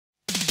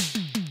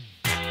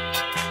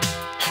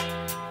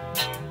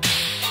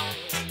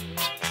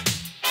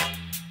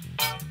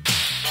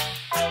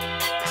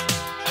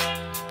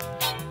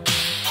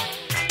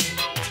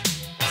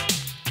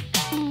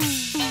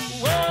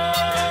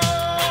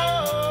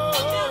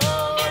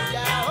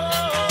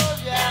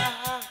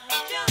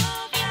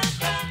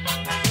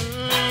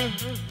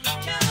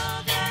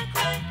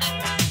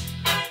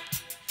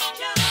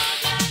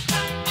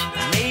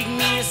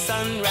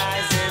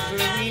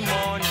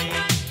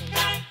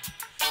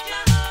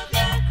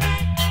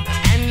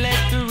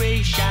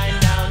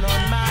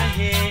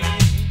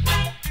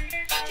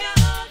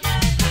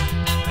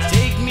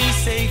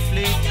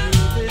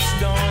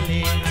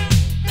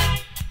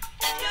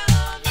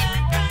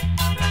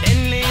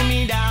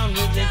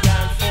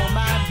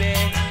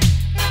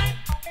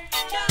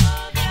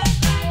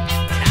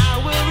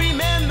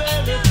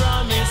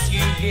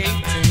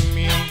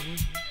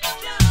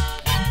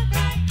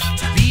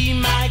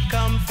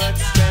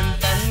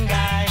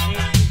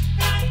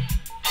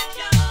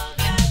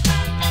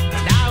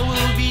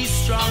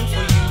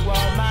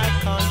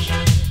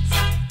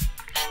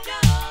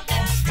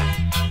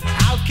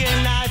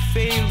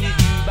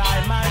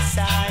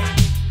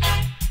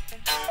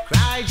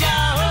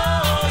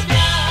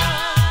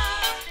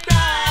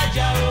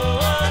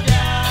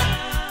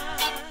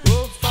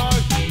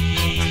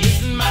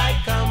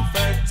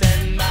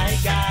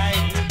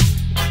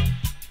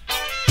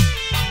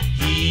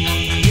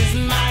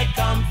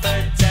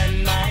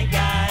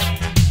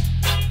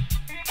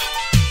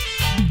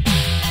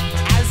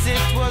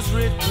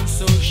written,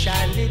 so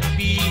shall it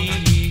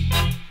be,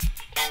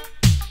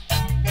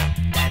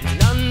 that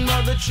none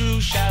but the true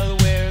shall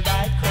wear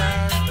thy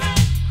crown.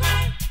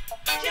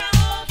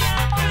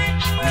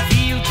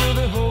 Reveal to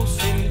the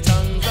host in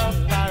tongues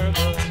of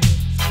parables,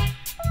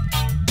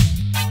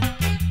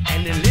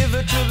 and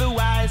deliver to the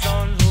wise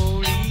on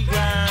holy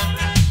ground.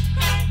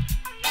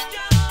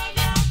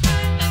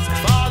 So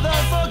Father,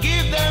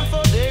 forgive them,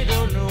 for they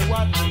don't know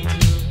what they do.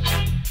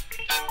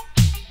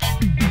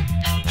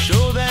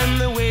 Show them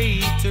the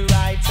way to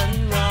right and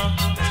wrong.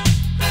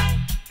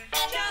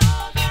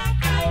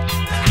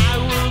 I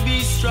will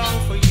be strong,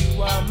 for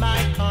you are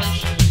my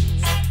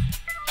conscience,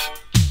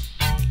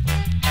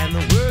 and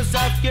the words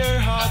of your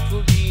heart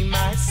will be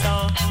my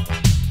song.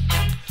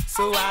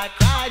 So I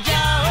cry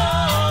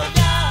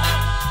Jehovah,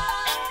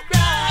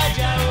 cry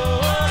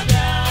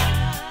Jehovah,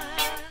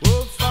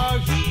 oh, for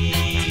he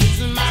is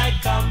my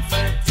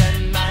comfort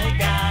and my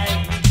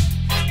guide.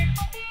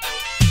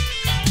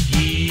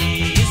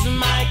 He is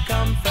my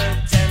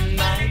comfort and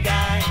my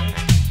guide.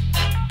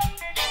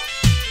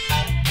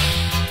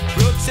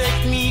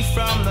 Protect me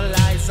from the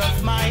lies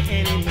of my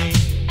enemies,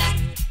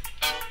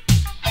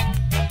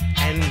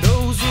 and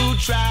those who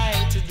try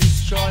to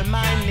destroy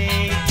my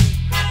name.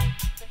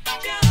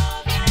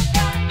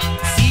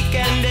 Seek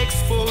and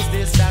expose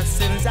the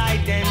assassin's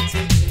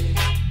identity.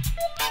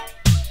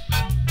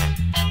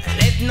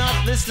 Let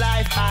not this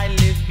life I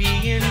live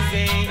be in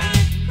vain.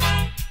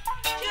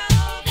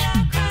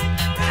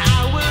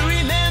 I will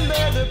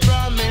remember the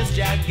promise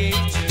Jah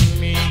gave to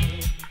me,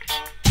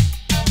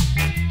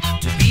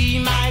 to be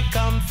my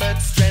comfort,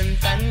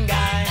 strength and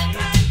guide.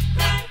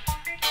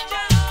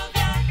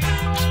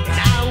 And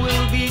I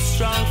will be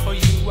strong, for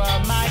you are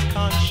my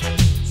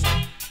conscience.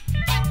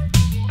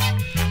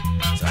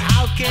 So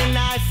how can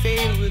I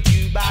fail with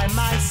you by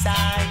my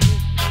side?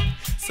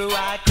 So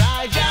I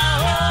cry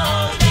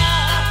Jehovah,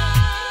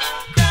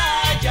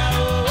 cry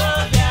Jehovah.